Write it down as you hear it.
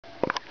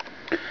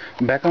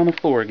Back on the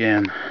floor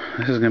again.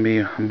 This is going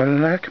to be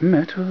black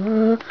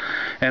metal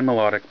and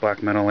melodic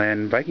black metal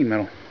and Viking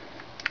metal.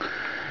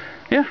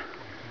 Yeah.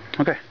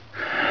 Okay.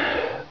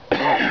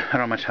 I don't know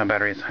how much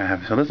batteries I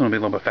have, so this one will be a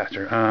little bit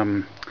faster.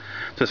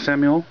 It's a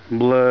Samuel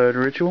Blood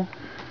Ritual.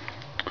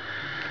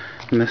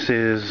 And this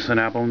is an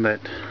album that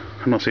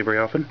I don't see very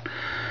often.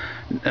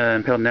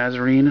 Impaled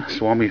Nazarene,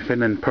 Swami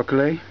Finland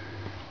Perkele.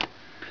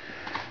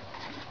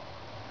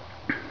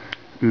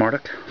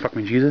 Marduk, Fuck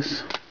Me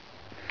Jesus.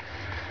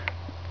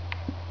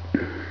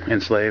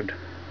 Enslaved,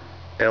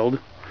 Eld.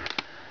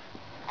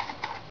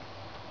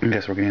 I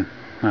guess we're getting.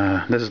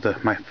 This is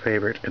my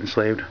favorite,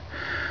 Enslaved.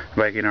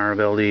 Viking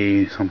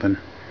RBLD something.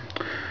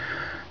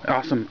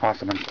 Awesome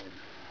Enslaved.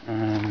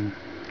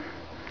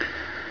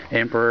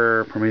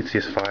 Emperor,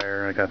 Prometheus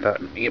Fire. I got that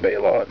on eBay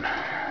a lot.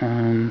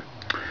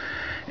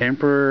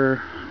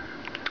 Emperor,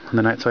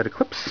 the Nightside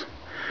Eclipse,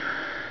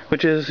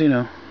 which is, you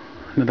know,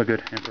 another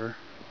good Emperor.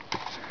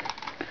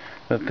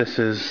 But this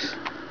is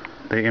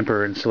the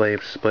Emperor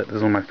Enslaved split. This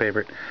is one of my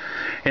favorite.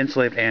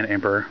 Enslaved and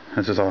Emperor.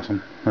 This is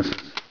awesome. I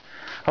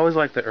always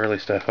like the early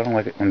stuff. I don't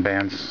like it when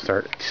bands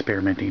start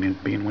experimenting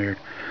and being weird.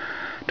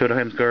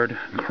 Dodheimsgard,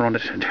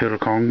 Kronet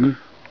Tilkong,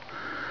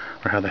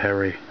 or how the hell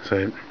we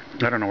say it.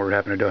 I don't know what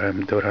happened to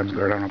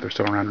Dodheimsgard. I don't know if they're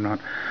still around or not.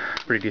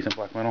 Pretty decent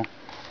black metal.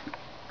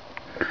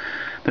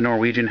 The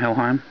Norwegian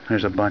Helheim.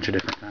 There's a bunch of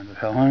different kinds of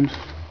Helheims.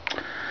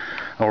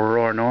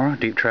 Aurora Nora,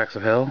 Deep Tracks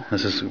of Hell.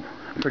 This is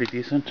pretty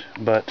decent,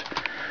 but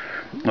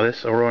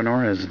this Aurora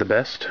Nora is the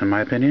best, in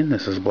my opinion.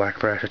 This is Black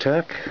Thrash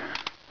Attack.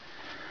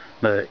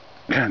 The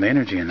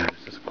energy in that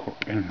is just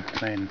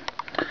insane.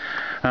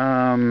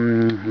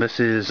 This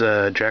is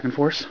Dragon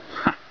Force.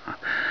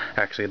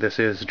 Actually, this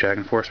is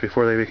Dragon Force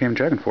before they became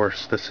Dragon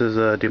Force. This is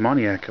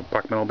Demoniac, a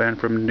black metal band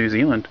from New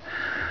Zealand.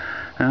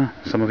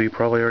 Some of you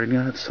probably already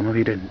knew that, some of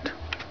you didn't.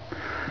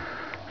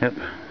 Yep.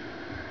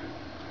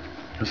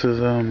 This is,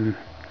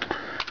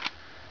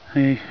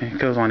 it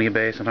goes on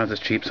eBay. Sometimes it's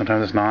cheap,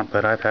 sometimes it's not,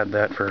 but I've had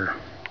that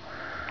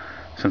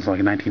since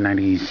like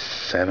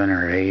 1997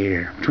 or 8,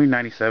 or between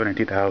 97 and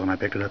 2000 I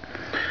picked it up.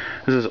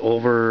 This is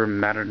Over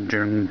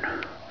Mattern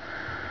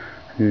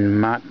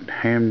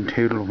Matham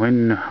Tudel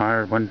Win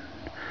Hard One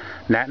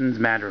Natton's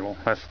Madrigal.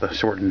 That's the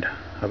shortened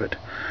of it.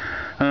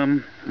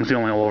 It's the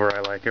only Over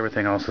I like.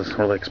 Everything else is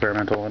really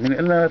experimental. I mean,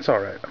 and that's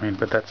alright. I mean,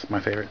 but that's my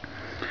favorite.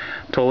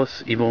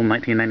 Tolus Evil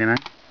 1999.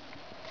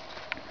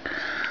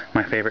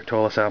 My favorite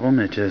Tolus album,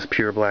 which is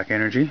Pure Black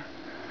Energy.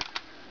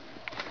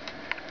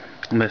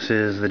 This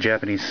is the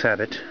Japanese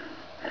Sabbath.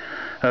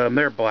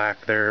 They're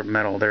black, they're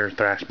metal, they're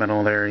thrash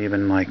metal, they're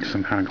even like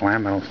some kind of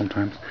glam metal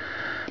sometimes.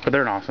 But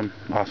they're an awesome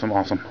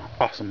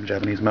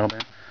Japanese metal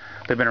band.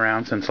 They've been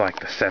around since like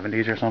the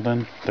 70s or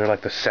something. They're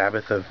like the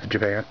Sabbath of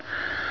Japan.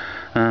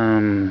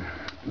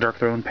 Dark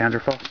Throne,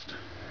 Panzerfaust.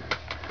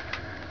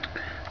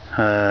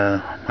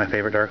 My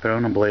favorite Dark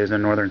Throne, A Blaze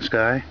in Northern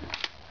Sky.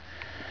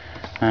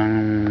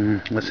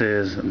 This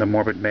is the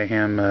Morbid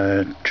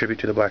Mayhem Tribute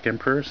to the Black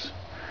Emperors.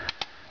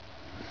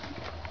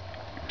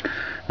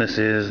 This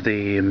is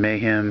the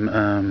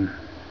Mayhem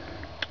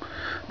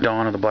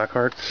Dawn of the Black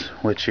Hearts,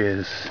 which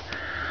is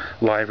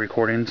live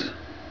recordings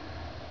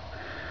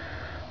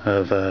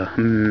of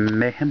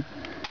Mayhem.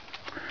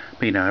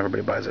 But you know,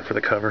 everybody buys it for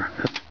the cover.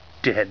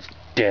 Dead's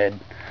dead.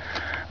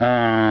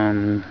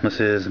 This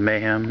is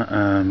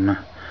Mayhem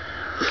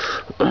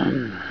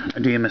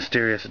Die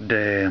Mysterious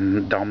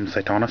Dom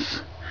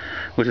Satanas,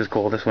 which is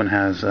cool. This one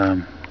has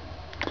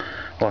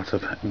lots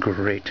of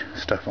great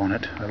stuff on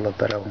it. I love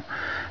that album.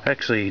 I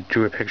actually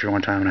drew a picture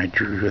one time and I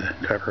drew the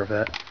cover of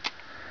that.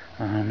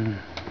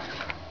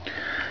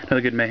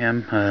 Another good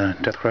Mayhem,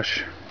 Death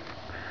Crush.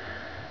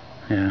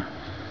 Yeah.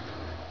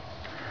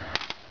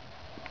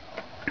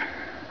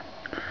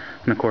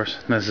 And of course,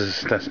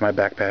 that's my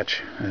back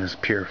patch. It is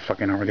pure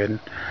fucking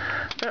Armageddon.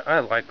 I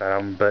like that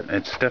album, but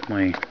it's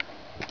definitely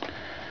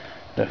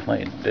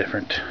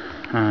different.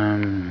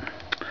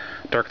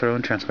 Dark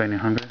Throne, Transylvanian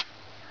Hunger.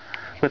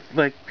 With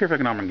like pure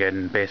fucking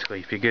Armageddon, basically.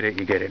 If you get it,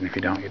 you get it, and if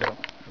you don't, you don't.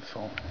 That's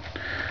all.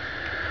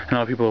 And a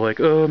lot of people are like,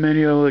 oh man,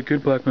 you know, like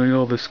good black metal,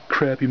 all this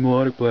crappy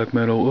melodic black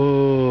metal,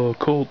 oh,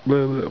 cult,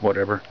 blah, blah,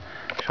 whatever.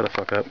 Shut the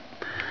fuck up.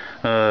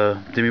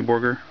 Demi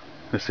Borger.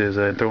 This is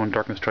Throne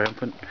Darkness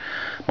Triumphant.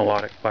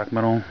 Melodic black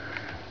metal.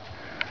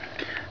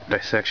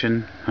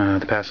 Dissection.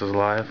 The Past is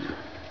Alive.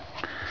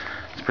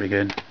 It's pretty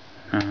good.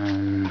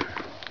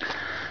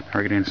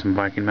 We're getting some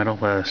Viking metal.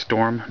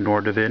 Storm,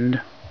 Nordavind.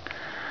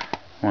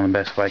 One of the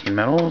best Viking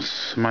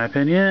metals, in my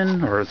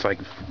opinion. Or it's like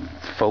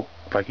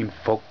Viking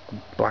folk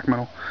black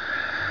metal.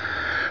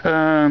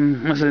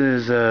 This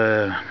is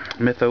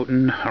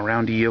Mythoten,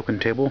 Around the Oaken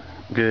Table.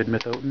 Good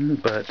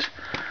Mythoten, but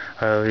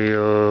I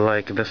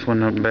like this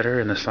one better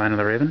in The Sign of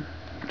the Raven,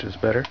 which is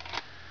better.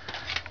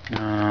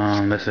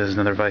 This is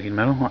another Viking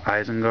metal,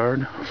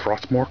 Isengard,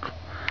 Frostmork.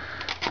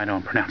 I know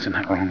I'm pronouncing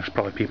that wrong. There's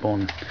probably people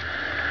in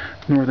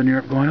Northern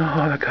Europe going,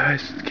 oh, that guy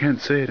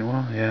can't say it.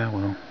 Well, yeah,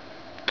 well.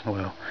 Oh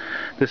well.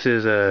 This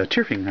is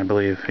Tyrfing, I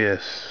believe.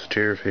 Yes,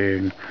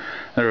 Tyrfing.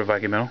 Another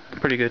Viking metal.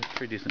 Pretty good,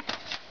 pretty decent.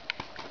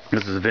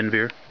 This is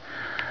Vinvir.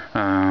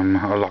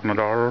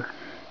 Locknadar.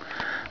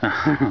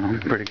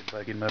 Pretty good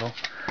Viking metal.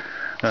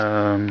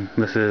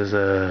 This is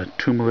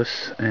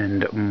Tumulus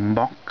and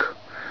Mock,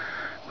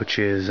 which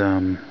is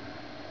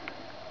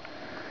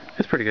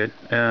it's pretty good.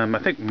 I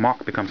think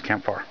Mock becomes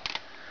Campfire.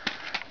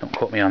 Don't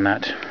quote me on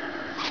that,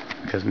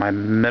 because my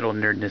metal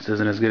nerdness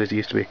isn't as good as it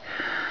used to be.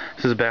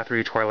 This is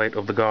Bathory, Twilight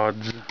of the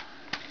Gods.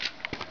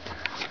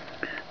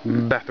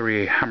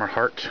 Bathory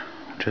Hammerheart,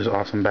 which is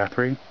awesome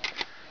Bathory.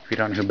 If you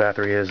don't know who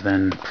Bathory is,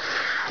 then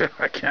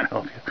I can't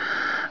help you.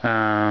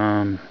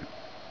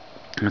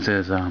 This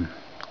is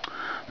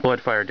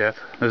Blood, Fire, Death.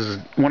 This is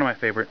one of my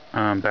favorite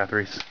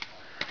Bathories.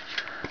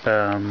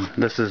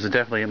 This is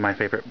definitely my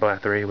favorite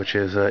Bathory, which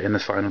is In the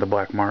Sign of the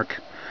Black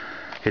Mark.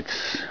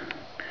 It's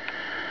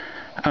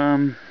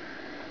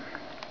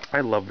I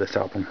love this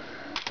album.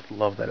 I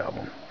love that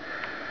album.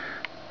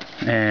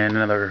 And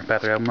another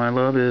Bathory album I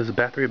love is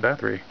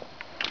Bathory.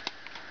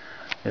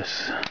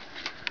 Yes.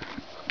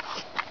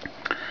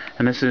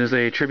 And this is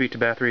a tribute to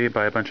Bathory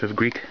by a bunch of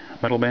Greek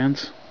metal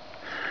bands.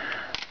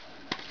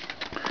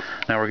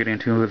 Now we're getting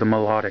into the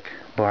melodic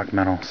black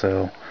metal,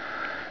 so,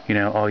 you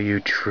know, all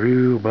you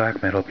true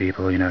black metal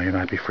people, you know, you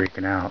might be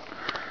freaking out.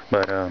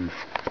 But,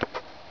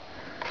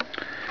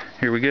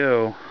 here we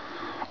go.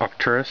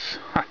 Arcturus.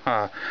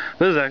 Haha.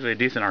 This is actually a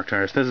decent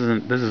Arcturus. This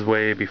is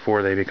way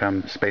before they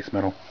become space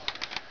metal.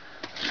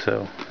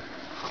 So,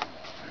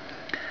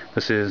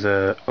 this is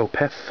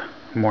Opeth,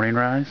 Morning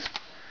Rise.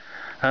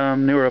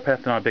 Newer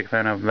Opeth, not a big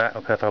fan of. That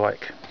Opeth I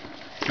like.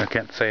 I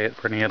can't say it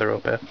for any other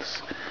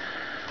Opeths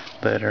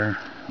that are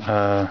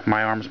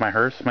My Arms, My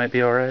Hearse might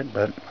be alright,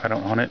 but I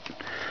don't own it,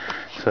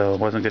 so it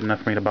wasn't good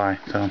enough for me to buy.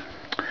 So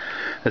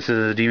this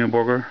is Demon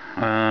Borger,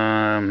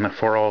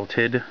 For All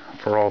Tid,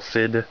 For All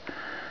Sid,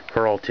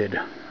 For All Tid.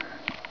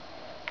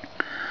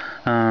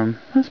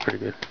 That's pretty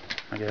good,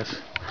 I guess.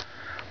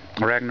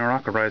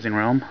 Ragnarok, A Rising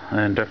Realm,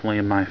 and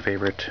definitely my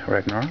favorite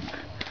Ragnarok.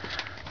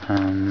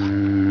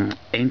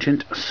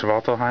 Ancient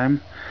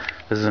Svartalheim.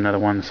 This is another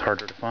one that's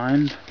harder to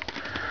find.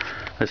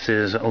 This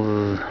is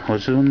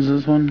which one's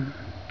this one?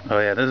 Oh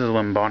yeah, this is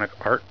Limbonic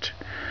Art.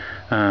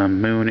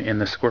 Moon in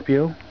the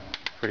Scorpio.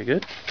 Pretty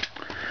good.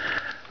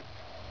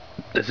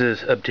 This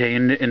is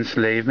Obtained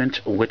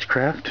Enslavement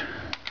Witchcraft.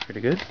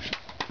 Pretty good.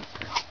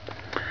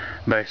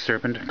 Thy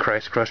Serpent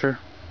Christ Crusher.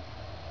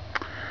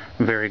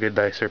 Very good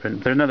Thy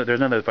Serpent. There's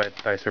another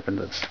Thy Serpent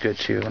that's good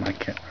too, and I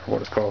can't remember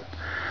what it's called.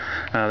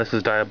 This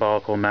is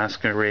Diabolical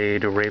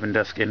Masquerade Raven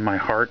Dusk in My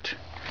Heart,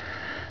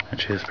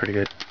 which is pretty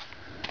good.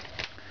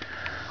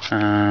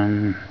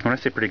 When I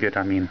say pretty good,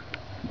 I mean,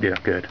 yeah,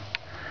 good.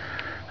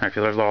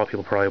 Actually, there's a lot of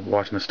people probably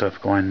watching this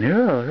stuff going,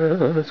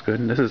 yeah, that's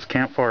good. And this is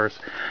Campfire's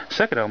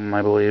second album,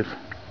 I believe.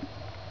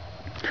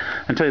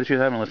 And to tell you the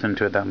truth, I haven't listened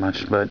to it that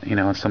much, but, you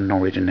know, it's some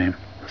Norwegian name.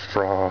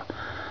 Fra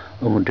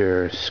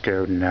Under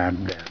Skådna,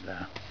 blah,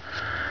 blah.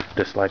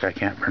 Just like I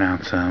can't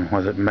pronounce,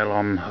 was it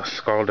Mellom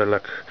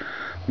Skaldaluk,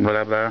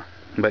 blah, blah.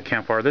 But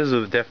Campfire, this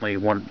is definitely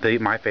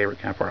my favorite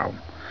Campfire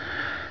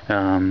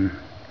album.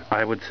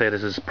 I would say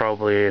this is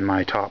probably in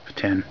my top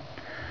 10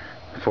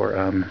 for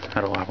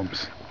metal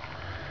albums.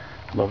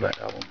 Love that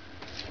album.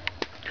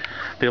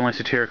 The only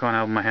Satyricon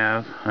album I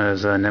have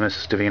is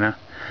Nemesis Divina.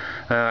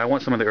 I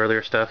want some of the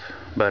earlier stuff,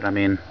 but I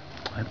mean,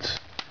 it's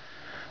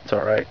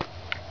alright.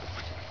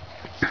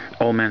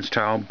 Old Man's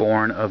Child,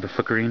 Born of the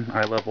Flickering.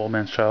 I love Old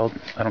Man's Child.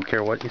 I don't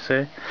care what you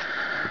say.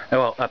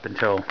 Well, up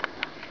until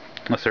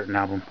a certain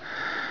album.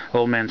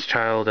 Old Man's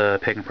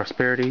Child, Pagan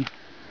Prosperity.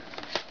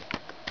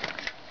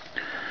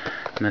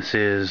 And this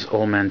is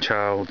Old Man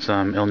Child's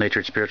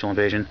Ill-Natured Spiritual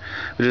Invasion,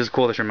 which is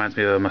cool. This reminds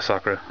me of a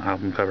Massacre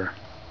album cover.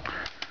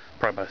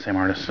 Probably by the same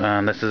artist.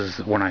 This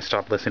is when I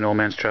stopped listening to Old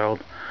Man's Child.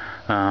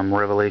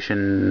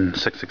 Revelation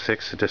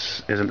 666, it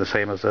just isn't the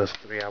same as those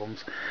three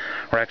albums.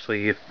 Or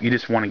actually, if you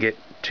just want to get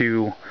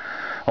two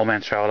Old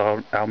Man's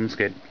Child albums,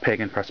 get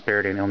Pagan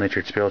Prosperity and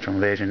Ill-Natured Spiritual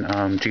Invasion.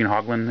 Gene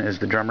Hoglan is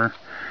the drummer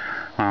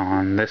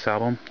on this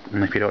album.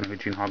 And if you don't know who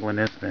Gene Hoglan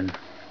is, then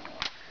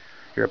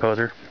you're a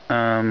poser.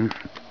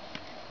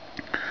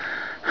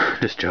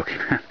 Just joking.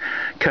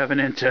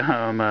 Covenant,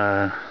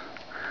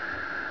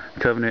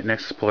 Covenant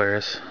Nexus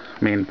Polaris.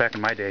 I mean, back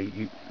in my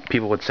day,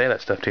 people would say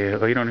that stuff to you.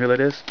 Oh, you don't know who that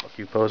is? Fuck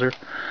you, poser.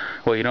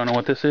 Well, you don't know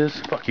what this is?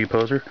 Fuck you,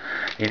 poser.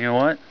 And you know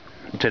what?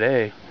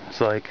 Today,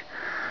 it's like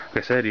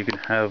I said, you can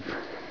have,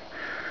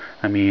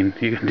 I mean,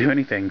 you can do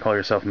anything, call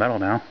yourself metal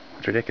now.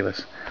 It's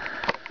ridiculous.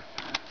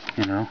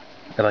 You know?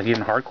 Like,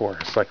 even hardcore,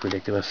 it's like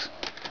ridiculous.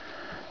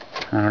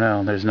 I don't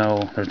know, there's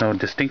no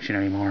distinction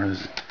anymore.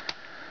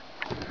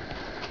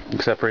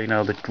 Except for, you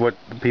know, what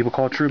people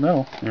call true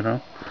metal, you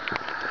know.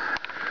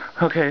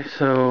 Okay,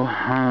 so,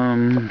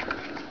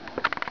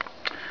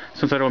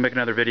 since I don't make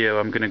another video,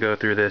 I'm going to go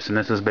through this, and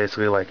this is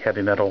basically like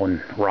heavy metal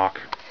and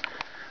rock.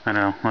 I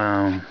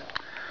know,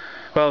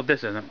 well,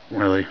 this isn't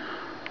really.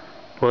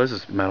 Well, this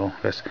is metal,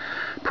 I guess.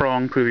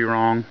 Prong, Prove You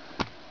Wrong.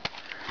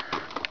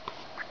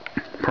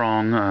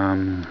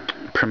 Prong,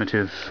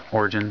 Primitive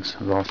Origins,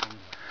 is awesome.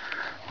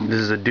 This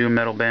is a doom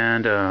metal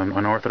band,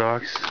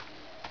 Unorthodox.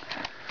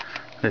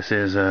 This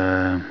is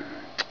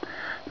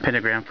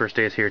Pentagram First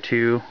Day is here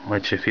too,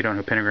 which if you don't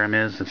know who Pentagram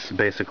is, it's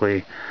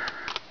basically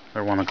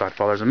they're one of the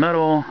Godfathers of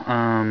metal.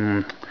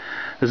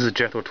 This is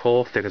Jethro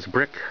Tull, Thick as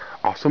Brick,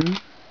 awesome.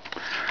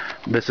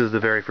 This is the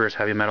very first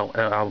heavy metal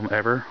album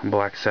ever,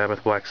 Black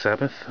Sabbath, Black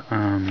Sabbath.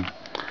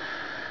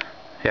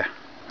 Yeah,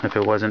 if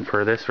it wasn't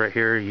for this right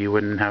here, you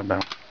wouldn't have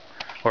metal,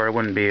 or it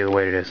wouldn't be the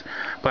way it is.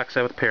 Black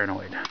Sabbath,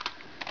 Paranoid.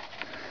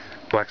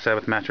 Black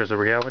Sabbath, Masters of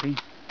Reality.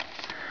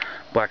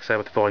 Black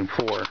Sabbath, Volume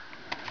 4.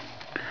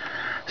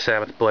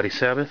 Sabbath, Bloody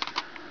Sabbath.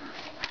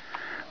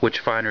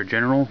 Witchfinder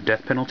General,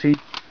 Death Penalty.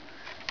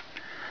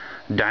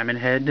 Diamond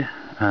Head,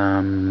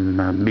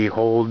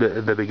 Behold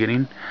the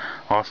Beginning,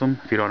 awesome.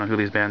 If you don't know who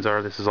these bands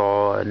are, this is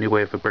all a new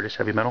wave of British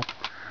heavy metal.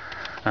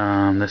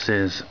 This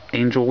is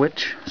Angel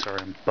Witch, sorry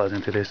I'm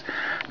buzzing through this.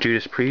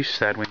 Judas Priest,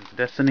 Sad Wings of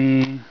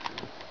Destiny.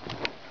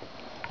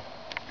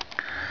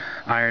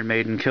 Iron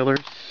Maiden Killers.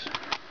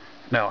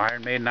 No,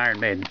 Iron Maiden.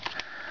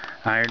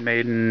 Iron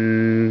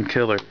Maiden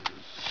Killers.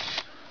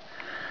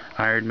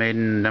 Iron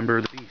Maiden Number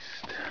of the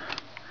Beast.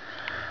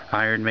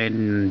 Iron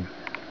Maiden...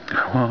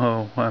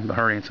 Oh, I'm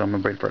hurrying, so I'm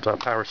going to break for it.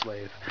 Power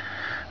Slave.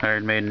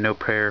 Iron Maiden, No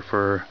Prayer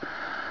for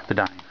the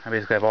Dying. I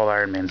basically have all the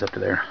Iron Maidens up to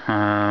there.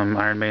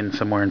 Iron Maiden,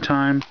 Somewhere in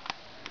Time.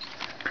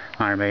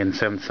 Iron Maiden,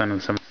 Seventh Son of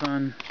the Seventh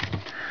Son.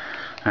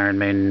 Iron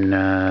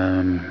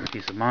Maiden,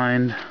 Peace of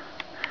Mind.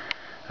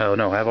 Oh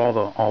no, I have all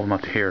of them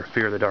up to here.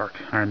 Fear of the Dark.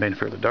 Iron Maiden,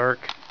 Fear of the Dark.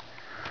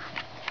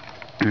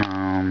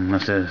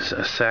 This is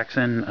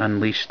Saxon,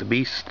 Unleash the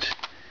Beast.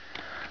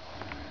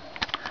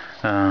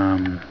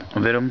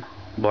 Vidum,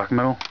 Black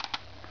Metal.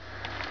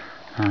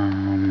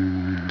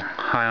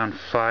 High on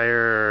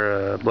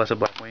Fire, Blessed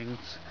Black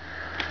Wings.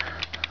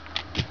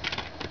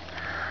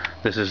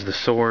 This is The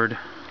Sword.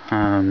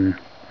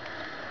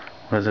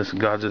 What is this?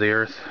 Gods of the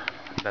Earth.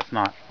 That's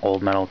not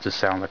old metal, it just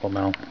sounds like old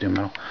metal, doom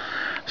metal.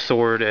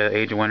 Sword,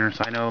 Age of Winters.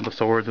 I know The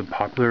Sword's a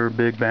popular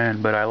big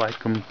band, but I like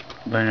them,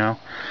 you know,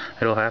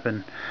 it'll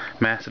happen.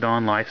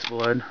 Mastodon, Life's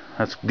Blood.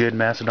 That's good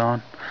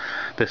Mastodon.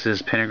 This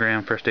is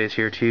Pentagram, First Day is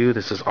Here too.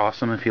 This is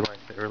awesome if you like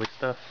the early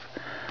stuff.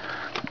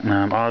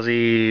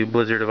 Ozzy,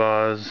 Blizzard of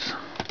Oz,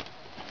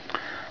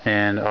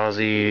 and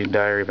Ozzy,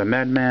 Diary of a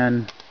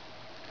Madman.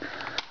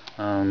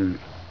 And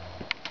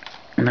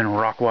then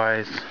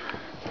rock-wise,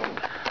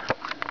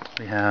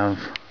 we have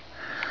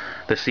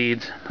The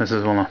Seeds. This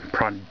is one of the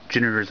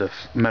progenitors of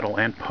metal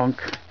and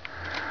punk.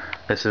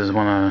 This is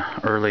one of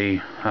the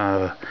early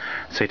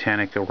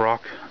satanic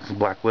rock. This is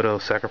Black Widow,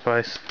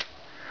 Sacrifice.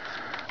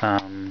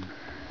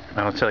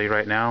 I'll tell you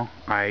right now,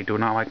 I do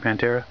not like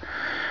Pantera.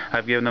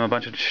 I've given them a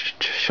bunch of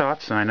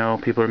shots, and I know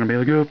people are going to be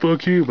like, oh,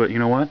 fuck you, but you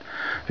know what?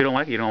 If you don't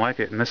like it, you don't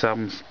like it, and this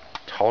album's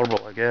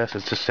tolerable, I guess.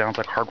 It just sounds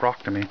like hard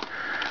rock to me.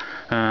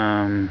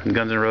 Guns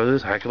N'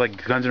 Roses, I actually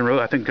like Guns N'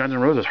 Roses. I think Guns N'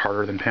 Roses is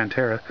harder than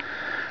Pantera.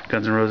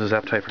 Guns N' Roses,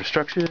 Appetite for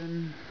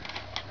Destruction.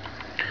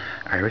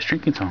 Irish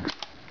Drinking Song.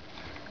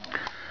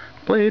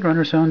 Blade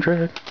Runner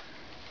soundtrack.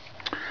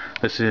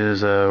 This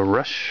is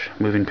Rush,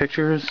 Moving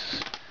Pictures.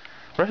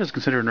 Rush is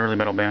considered an early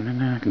metal band,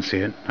 and I can see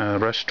it.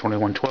 Rush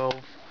 2112.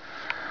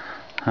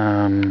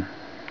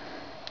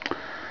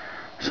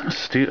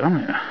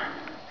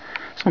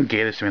 Someone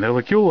gave this to me. They're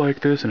like, you'll like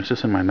this, and it's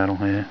just in my metal.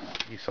 Yeah,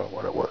 you saw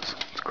what it was.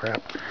 It's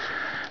crap.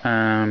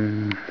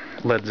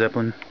 Led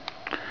Zeppelin.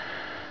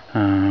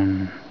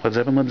 Led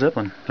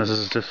Zeppelin. This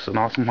is just an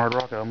awesome hard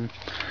rock album.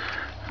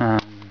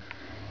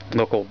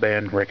 Local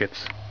band,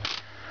 Ricketts.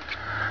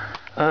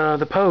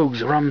 The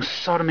Pogues, Rum,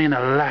 Sodomy, and a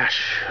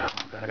Lash. Oh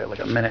god, I got like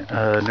a minute.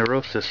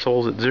 Neurosis,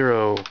 Souls at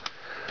Zero.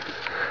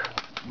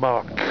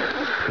 Bach.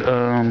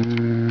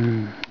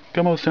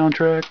 Gummo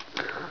soundtrack.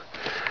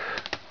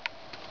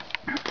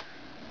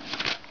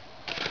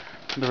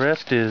 The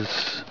rest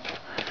is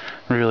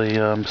really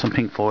some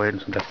Pink Floyd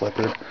and some Def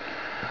Leppard.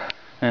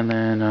 And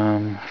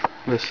then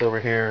this over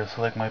here is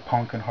like my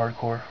punk and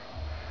hardcore.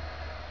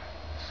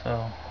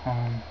 So,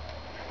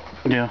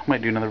 yeah,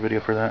 might do another video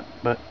for that.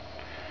 But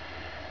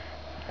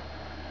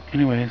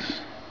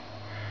anyways,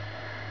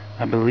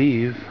 I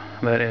believe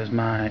that is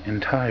my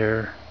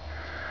entire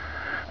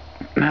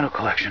metal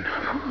collection.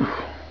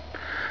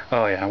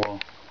 Oh yeah, well,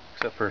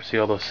 except for, see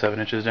all those 7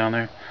 inches down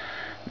there?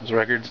 Those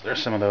records,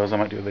 there's some of those. I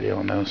might do a video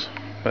on those.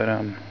 But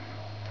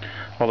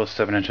all those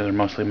 7 inches are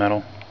mostly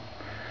metal.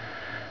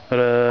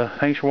 But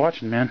thanks for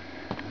watching, man.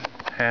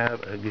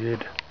 Have a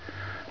good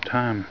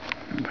time.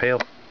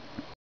 Hail.